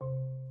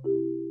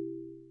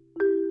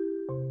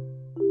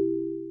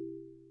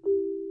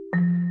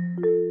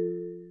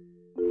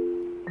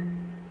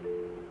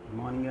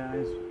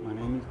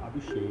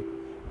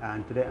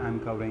Today I'm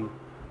covering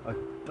a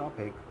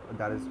topic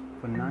that is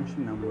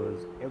financial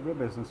numbers every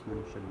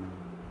businessman should know.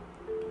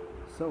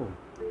 So,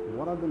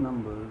 what are the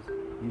numbers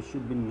you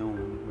should be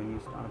known when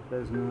you start a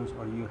business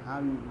or you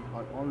have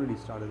or already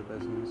started a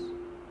business?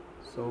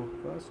 So,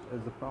 first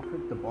is the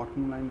profit, the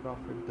bottom line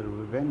profit, the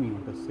revenue,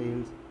 the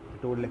sales, the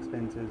total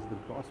expenses, the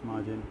gross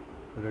margin,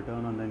 the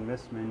return on the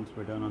investments,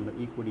 return on the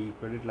equity,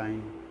 credit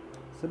line,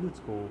 CIBIL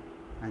score,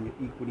 and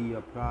your equity,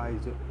 your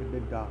price, your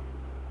EBITDA,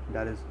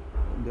 that is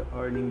the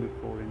earning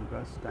before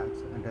interest, tax,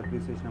 and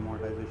depreciation,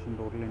 amortization,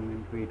 total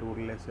inventory,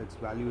 total assets,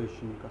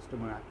 valuation,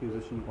 customer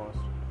acquisition cost,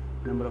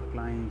 number of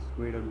clients,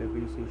 rate of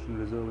depreciation,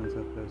 reserve and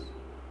surplus,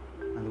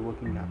 and the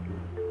working capital.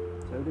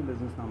 So every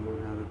business number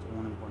has its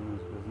own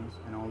importance in business,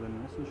 and all the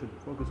investors should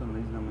focus on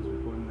these numbers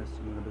before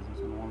investing in the business.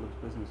 And all those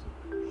businesses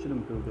should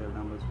improve their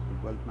numbers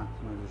for wealth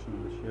maximization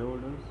of the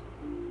shareholders.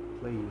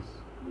 Please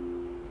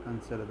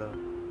consider the